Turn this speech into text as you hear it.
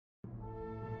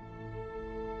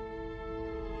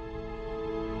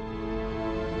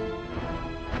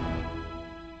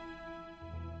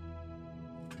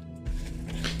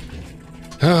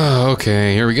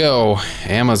Okay, here we go.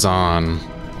 Amazon.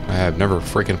 I have never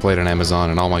freaking played on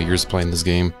Amazon in all my years playing this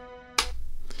game.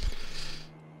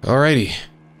 Alrighty.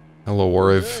 Hello,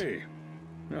 Wariv. Hey.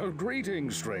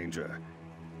 Greetings, stranger.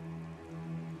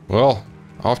 Well,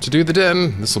 off to do the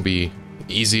den. This will be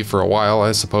easy for a while,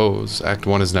 I suppose. Act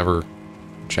 1 is never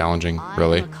challenging,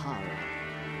 really.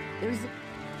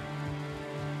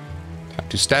 Have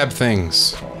to stab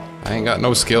things. I ain't got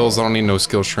no skills. I don't need no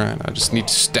skill shrine. I just need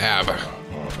to stab.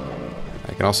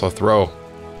 I can also throw.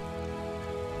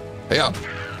 Hey up.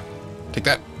 Take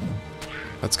that.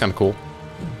 That's kind of cool.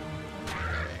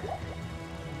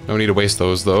 No need to waste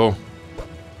those, though.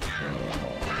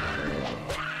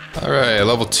 Alright,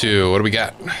 level 2. What do we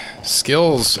got?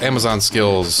 Skills. Amazon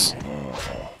skills.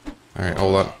 Alright,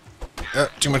 hold on.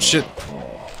 Too much shit.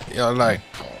 Yeah, lie.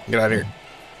 Get out of here.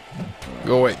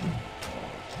 Go away.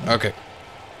 Okay.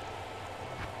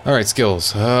 Alright,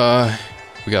 skills.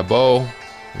 We got bow.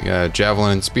 We got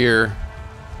javelin and spear.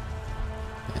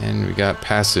 And we got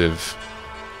passive.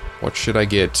 What should I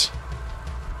get?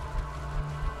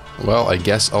 Well, I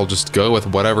guess I'll just go with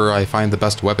whatever I find the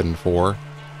best weapon for.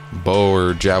 Bow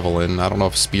or javelin. I don't know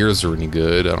if spears are any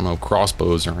good. I don't know if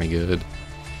crossbows are any good.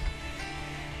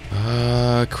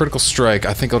 Critical strike.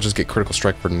 I think I'll just get critical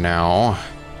strike for now.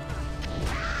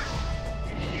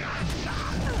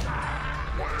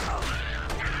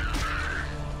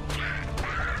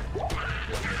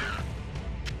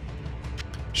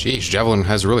 Sheesh, javelin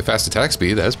has really fast attack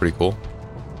speed. That's pretty cool.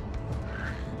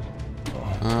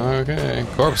 Okay,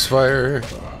 corpse fire.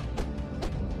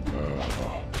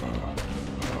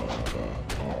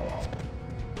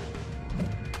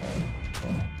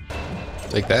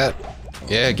 Take that.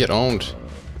 Yeah, get owned.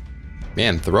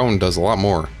 Man, thrown does a lot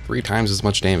more. 3 times as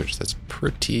much damage. That's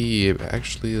pretty...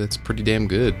 Actually, that's pretty damn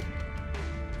good.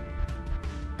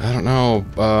 I don't know.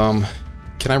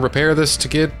 Can I repair this to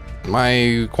get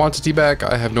my quantity back?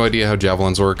 I have no idea how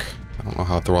javelins work. I don't know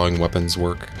how throwing weapons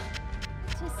work.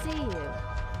 To see you.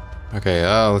 Okay,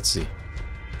 let's see.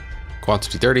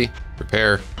 Quantity 30.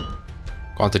 Repair.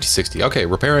 Quantity 60. Okay,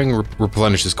 repairing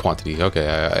replenishes quantity. Okay,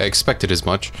 I expected as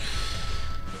much.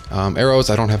 Arrows,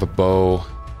 I don't have a bow.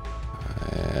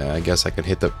 I guess I could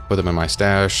put them in my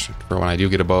stash for when I do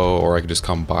get a bow, or I could just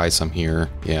come buy some here.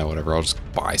 Yeah, whatever, I'll just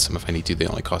buy some if I need to. They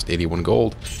only cost 81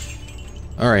 gold.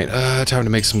 Alright, time to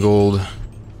make some gold.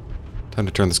 Time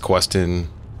to turn this quest in.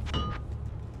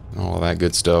 All that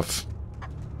good stuff.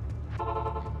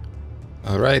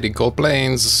 Alrighty, Gold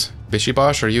Plains.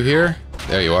 Bishibosh, are you here?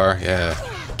 There you are, yeah.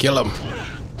 Kill him.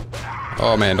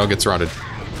 Oh man, don't get surrounded.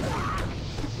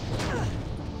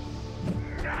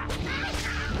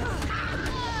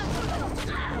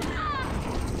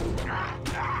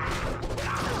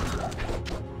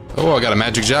 Oh, I got a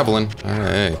magic javelin.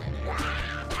 Alright.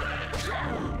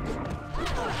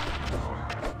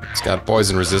 It's got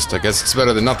poison resist. I guess it's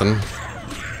better than nothing.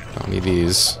 Don't need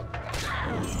these.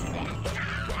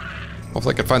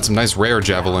 Hopefully I can find some nice rare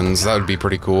javelins. That would be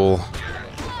pretty cool.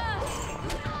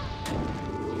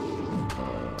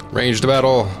 Ranged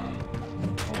battle.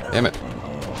 Damn it.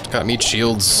 Got meat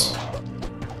shields.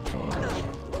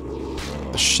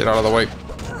 Get the shit out of the way.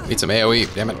 Need some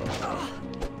AoE. Damn it.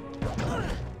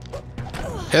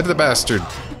 Hit the bastard.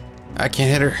 I can't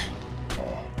hit her.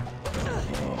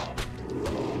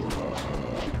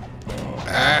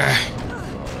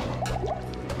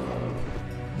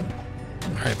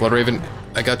 Alright, Blood Raven,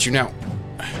 I got you now.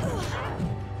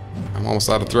 I'm almost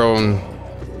out of throwing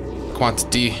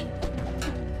quantity.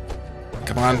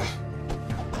 Come on.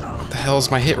 What the hell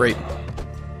is my hit rate?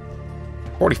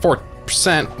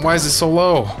 44%? Why is it so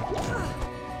low?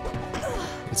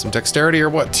 Need some dexterity or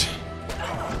what?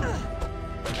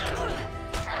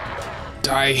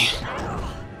 Die.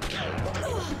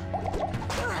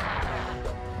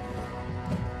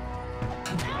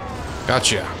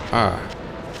 Gotcha.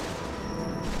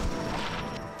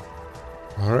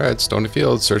 Alright, Stony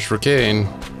Field, search for Kane.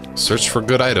 Search for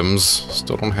good items.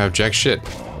 Still don't have jack shit.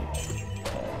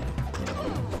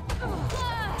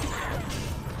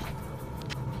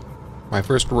 My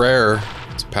first rare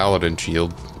is Paladin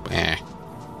Shield. Eh.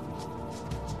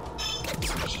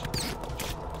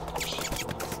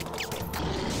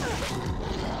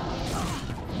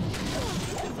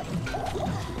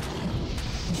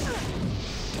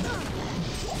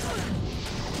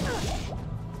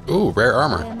 Ooh, rare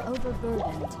armor.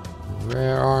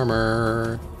 Rare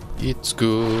armor. It's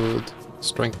good.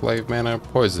 Strength, life, mana,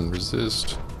 poison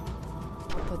resist.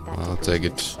 I'll take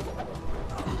it.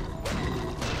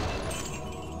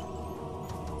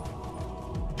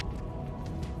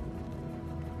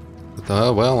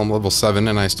 Well, I'm level 7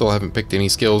 and I still haven't picked any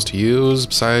skills to use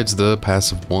besides the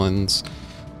passive ones.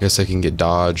 Guess I can get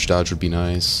dodge. Dodge would be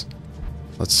nice.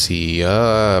 Let's see.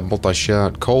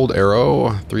 Multi-shot. Cold arrow.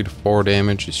 3 to 4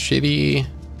 damage is shitty.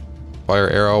 Fire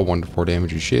arrow. 1 to 4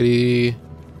 damage is shitty.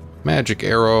 Magic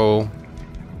arrow. I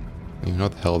don't even know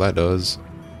what the hell that does.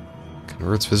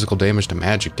 Converts physical damage to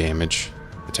magic damage.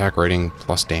 Attack rating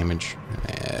plus damage.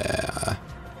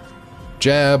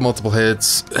 Jab, multiple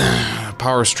hits.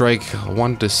 Power strike,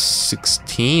 1 to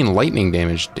 16 lightning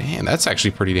damage. Damn, that's actually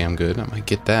pretty damn good. I might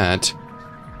get that.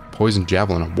 Poison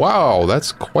javelin. Wow,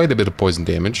 that's quite a bit of poison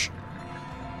damage.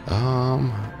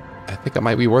 I think it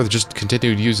might be worth it just to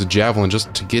continue to use the javelin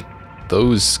just to get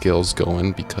those skills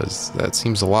going, because that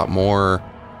seems a lot more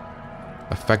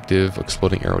effective.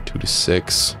 Exploding arrow 2 to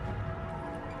 6.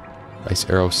 Ice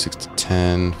arrow 6 to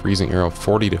 10. Freezing arrow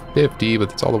 40 to 50, but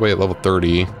that's all the way at level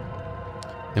 30.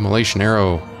 Immolation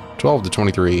arrow 12 to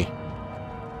 23.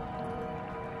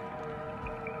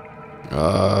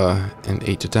 And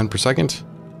 8 to 10 per second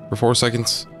for 4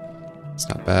 seconds. It's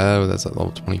not bad, but that's at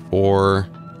level 24.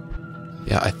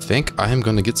 Yeah, I think I am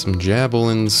going to get some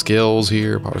javelin skills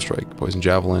here. Power strike, poison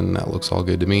javelin, that looks all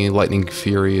good to me. Lightning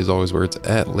fury is always where it's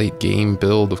at. Late game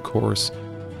build, of course.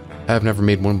 I've never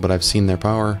made one, but I've seen their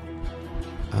power.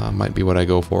 Might be what I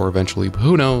go for eventually, but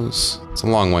who knows? It's a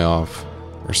long way off.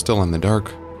 We're still in the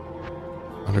dark.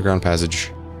 Underground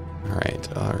passage. Alright.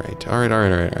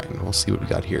 We'll see what we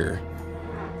got here.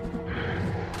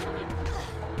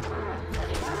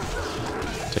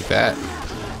 Take that.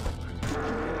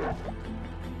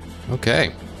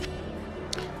 Okay.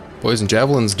 Poison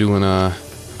Javelin's doing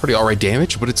pretty alright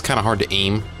damage, but it's kind of hard to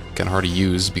aim. Kind of hard to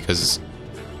use because,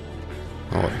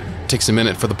 well, it takes a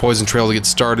minute for the poison trail to get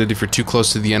started. If you're too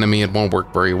close to the enemy, it won't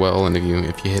work very well, and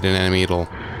if you hit an enemy, it'll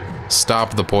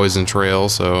stop the poison trail,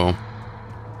 so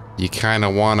you kind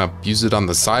of want to use it on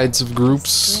the sides of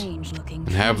groups and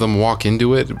have them walk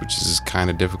into it, which is kind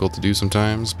of difficult to do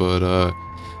sometimes, but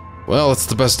well, it's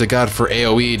the best I got for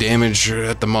AoE damage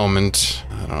at the moment.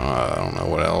 I don't know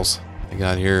what else I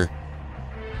got here.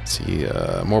 Let's see,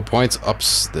 more points,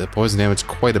 ups the poison damage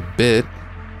quite a bit.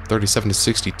 37 to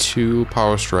 62,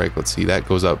 power strike, let's see, that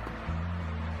goes up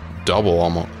double,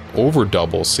 almost over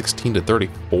double, 16 to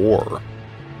 34.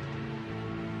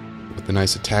 With a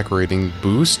nice attack rating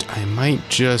boost, I might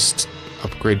just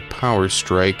upgrade power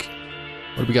strike.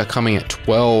 What do we got coming at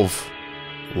 12?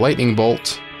 Lightning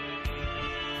bolt.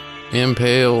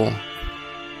 Impale.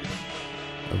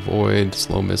 Avoid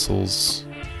slow missiles.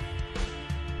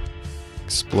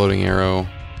 Exploding arrow.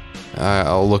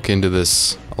 I'll look into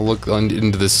this. I'll look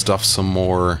into this stuff some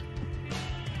more.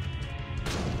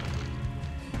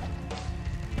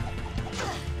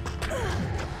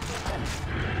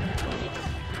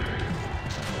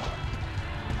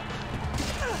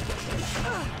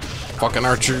 Fucking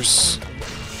archers.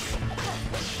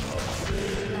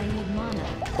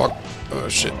 Fuck. Oh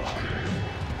shit.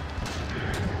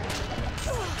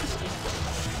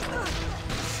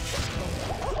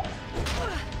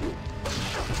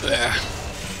 Yeah.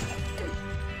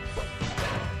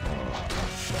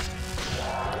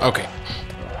 Okay.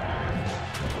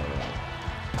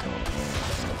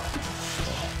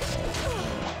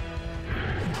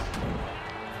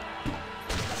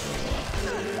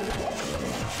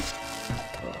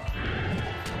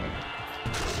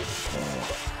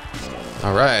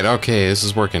 Alright, okay, this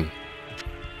is working.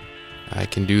 I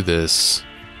can do this.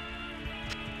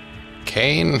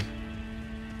 Kane?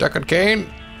 Deckard Kane?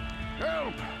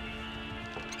 Help!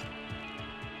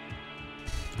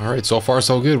 Alright, so far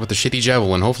so good with the shitty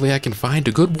javelin. Hopefully I can find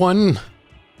a good one.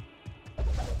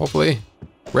 Hopefully.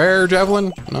 Rare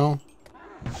javelin? No.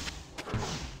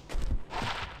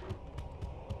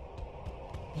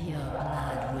 Your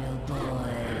blood will boil.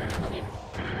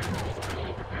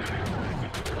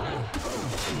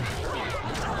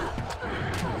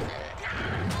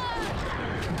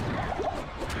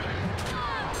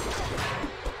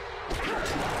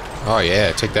 Oh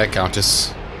yeah, take that,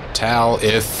 Countess. Tal,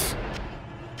 if.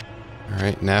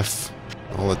 Alright, Neff.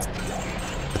 Well,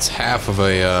 it's half of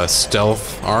a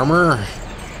stealth armor.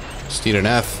 Just need an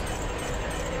F.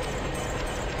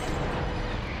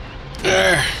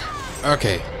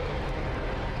 Okay.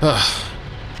 Ugh.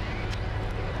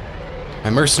 My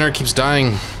mercenary keeps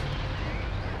dying.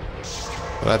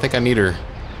 But I think I need her.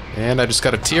 And I just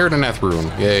got a tier and an F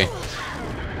rune. Yay.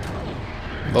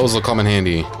 Those will come in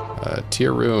handy.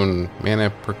 Tier rune, mana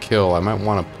per kill. I might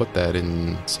want to put that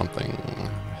in something.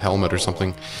 Helmet or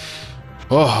something.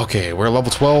 Oh, okay. We're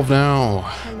level 12 now.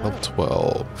 Hello. Level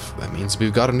 12. That means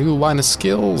we've got a new line of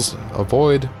skills.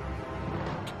 Avoid.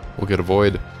 We'll get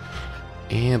avoid.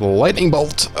 And lightning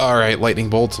bolt. Alright,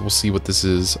 lightning bolt. We'll see what this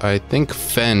is. I think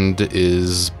fend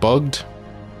is bugged.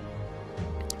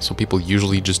 So people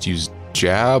usually just use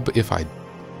jab, if I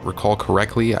recall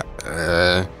correctly.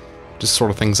 Just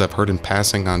sort of things I've heard in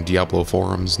passing on Diablo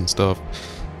forums and stuff.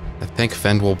 I think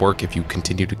Fend will work if you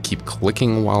continue to keep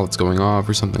clicking while it's going off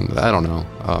or something. I don't know.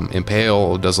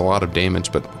 Impale does a lot of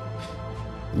damage, but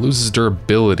loses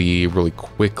durability really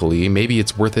quickly. Maybe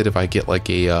it's worth it if I get like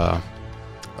a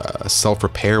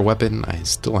self-repair weapon. I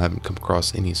still haven't come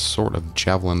across any sort of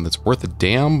javelin that's worth a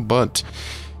damn, but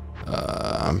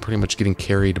I'm pretty much getting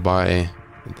carried by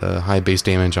the high base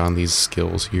damage on these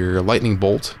skills here. Lightning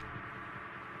Bolt.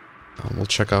 We'll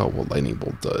check out what Lightning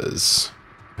Bolt does.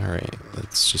 Alright,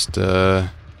 let's just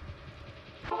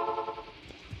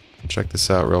check this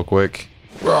out real quick.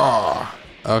 Raw!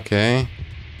 Okay.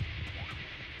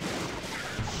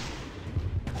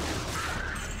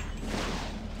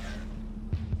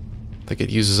 I think it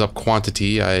uses up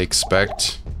quantity, I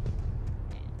expect.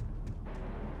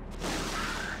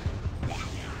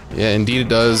 Yeah, indeed it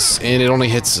does, and it only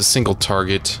hits a single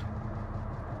target.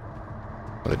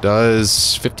 But it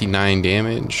does 59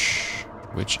 damage,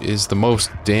 which is the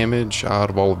most damage out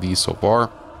of all of these so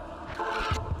far.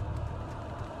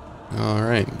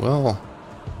 Alright, well,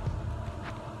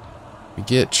 we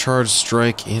get Charge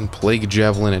Strike and Plague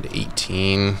Javelin at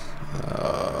 18.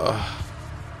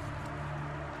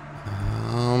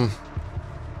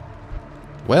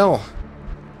 Well,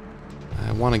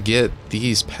 I want to get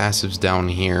these passives down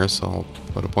here, so I'll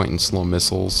put a point in Slow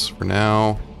Missiles for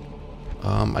now.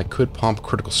 I could pump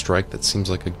Critical Strike. That seems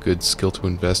like a good skill to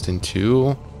invest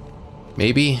into.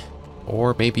 Maybe.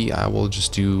 Or maybe I will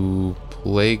just do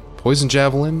Poison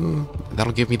Javelin.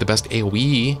 That'll give me the best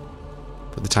AoE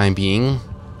for the time being.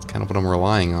 It's kind of what I'm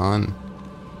relying on.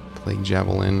 Plague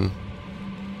Javelin.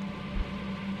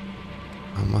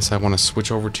 Unless I want to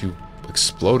switch over to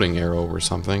Exploding Arrow or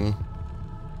something.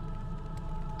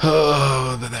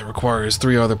 Oh, that requires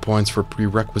 3 other points for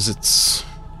prerequisites.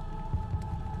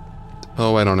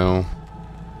 Oh, I don't know.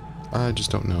 I just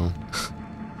don't know.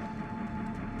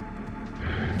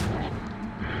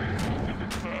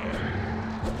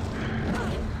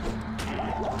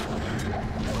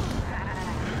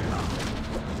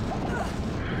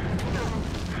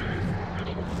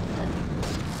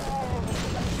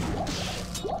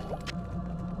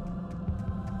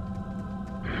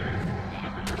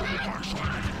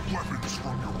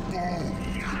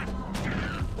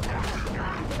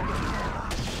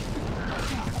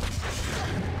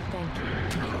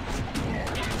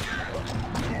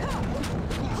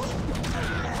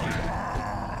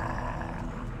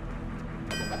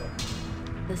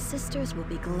 The sisters will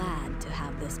be glad to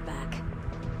have this back.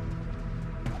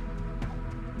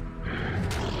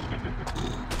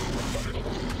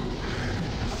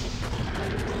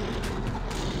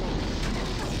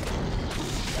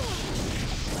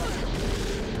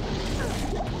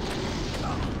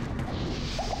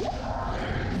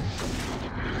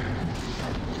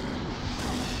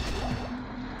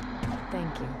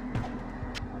 Thank you.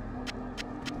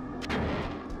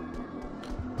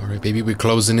 Alright, baby, we're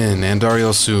closing in.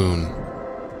 Andario soon.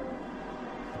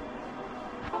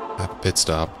 Have a pit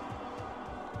stop.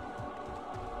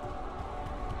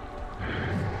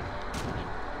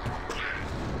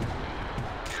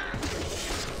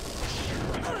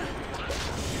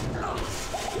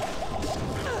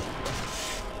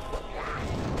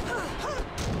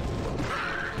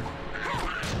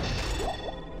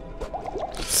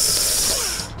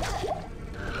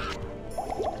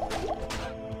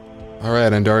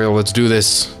 Alright, Andario, let's do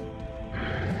this.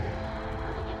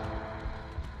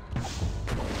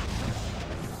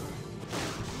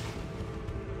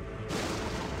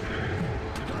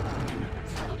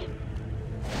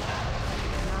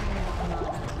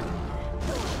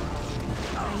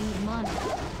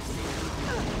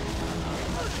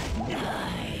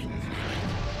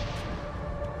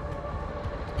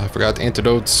 I forgot the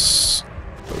antidotes.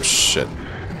 Oh shit.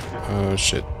 Oh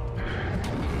shit.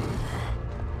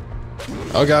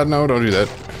 Oh god, no, don't do that.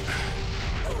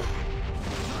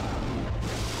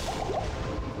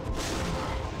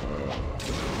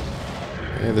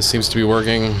 Okay, this seems to be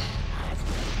working.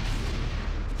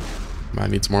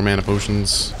 Might need some more mana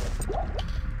potions.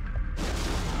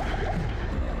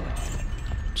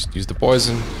 Just use the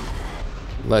poison.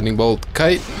 Lightning bolt,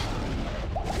 kite.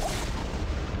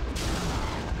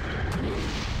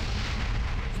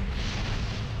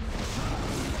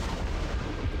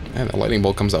 And the lightning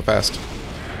bolt comes out fast.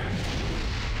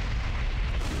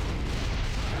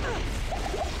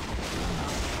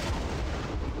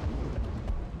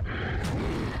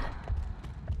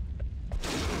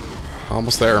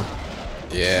 Almost there.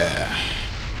 Yeah.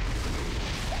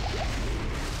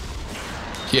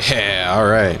 Yeah,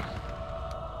 alright.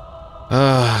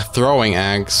 Throwing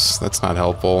axe. That's not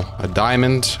helpful. A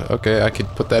diamond. Okay, I could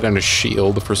put that in a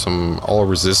shield for some all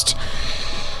resist.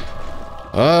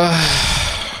 I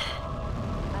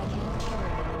can't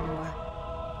carry it anymore.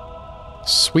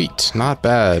 Sweet. Not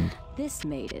bad. This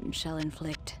maiden shall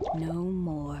inflict no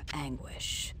more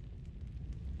anguish.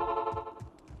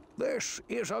 This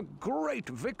is a great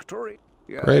victory.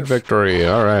 Yes. Great victory.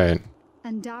 All right.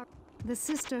 And the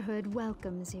sisterhood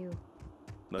welcomes you.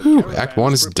 The Whew, caravan Act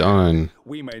 1 is prepared. done.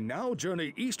 We may now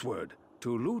journey eastward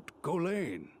to loot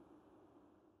Golain.